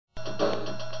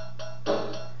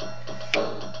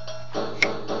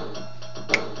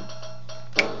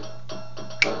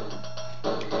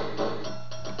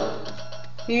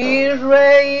It's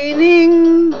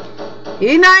raining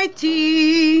in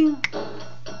Haiti.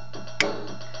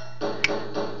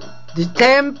 The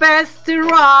tempest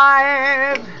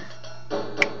arrived.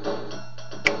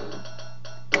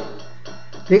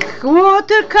 The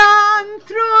water come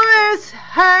through his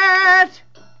head,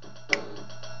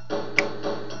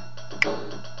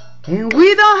 and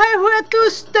we don't have where to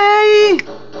stay.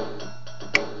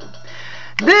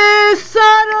 The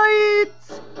sorrow is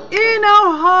in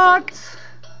our hearts.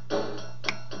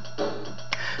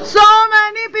 So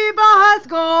many people has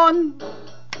gone,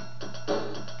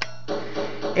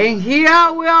 and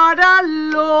here we are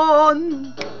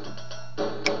alone,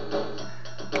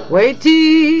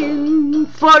 waiting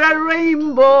for a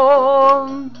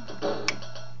rainbow.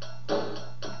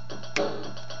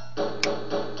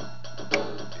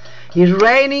 It's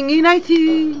raining in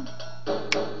Haiti.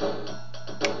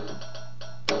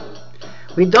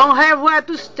 We don't have where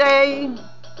to stay.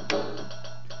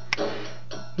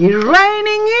 It's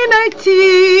raining in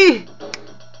Haiti,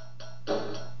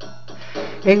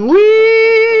 and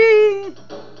we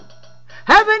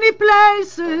have any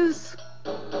places.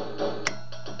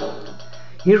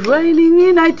 It's raining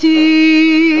in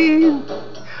Haiti.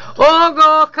 Oh,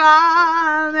 God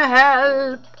can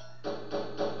help.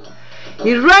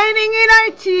 It's raining in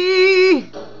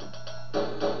Haiti.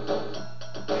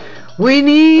 We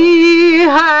need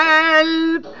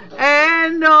help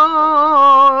and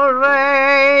no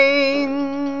rain.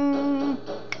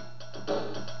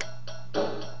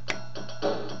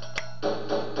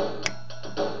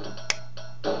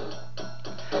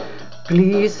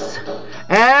 Please,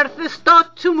 earth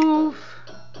start to move.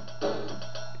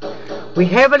 We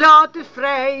have a lot to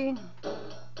fray.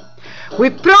 We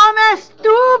promise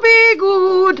to be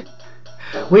good.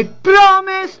 We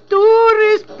promise to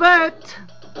respect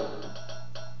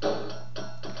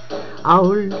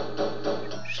our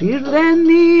children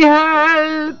need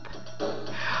help.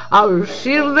 Our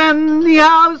children need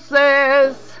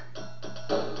houses.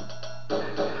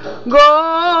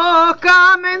 Go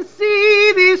come and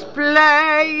see this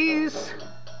place.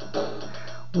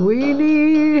 We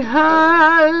need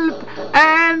help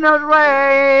and not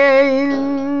rain.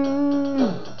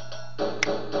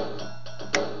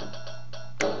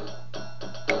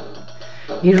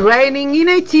 It's raining in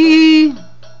Haiti.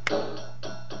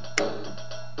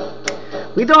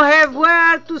 We don't have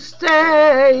where to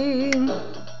stay.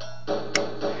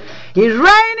 It's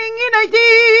raining in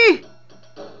Haiti,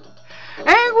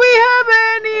 and we have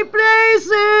any places.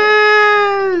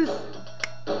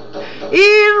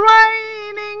 It's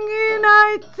raining in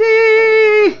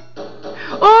Haiti.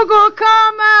 Oh, God,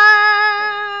 come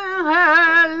and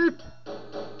help.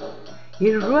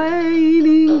 It's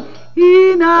raining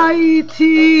in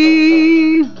Haiti.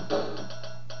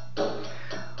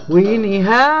 We need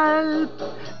help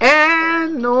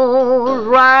and no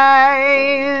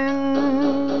rain.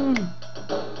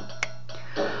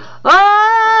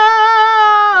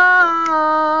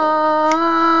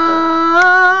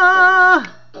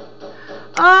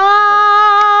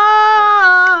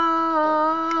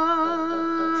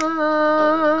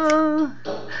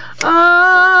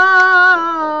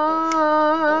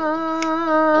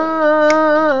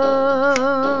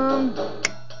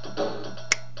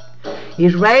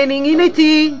 It's raining in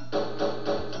Haiti.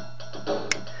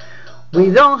 We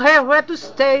don't have where to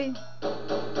stay.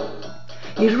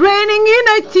 It's raining in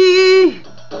Haiti,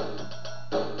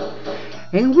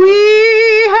 and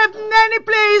we have many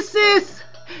places.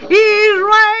 It's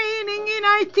raining in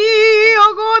Haiti.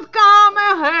 Oh, God, come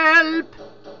and help.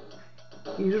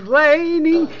 It's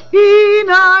raining in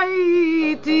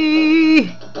Haiti.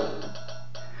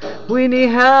 We need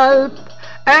help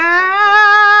and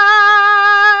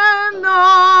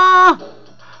no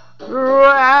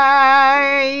rain.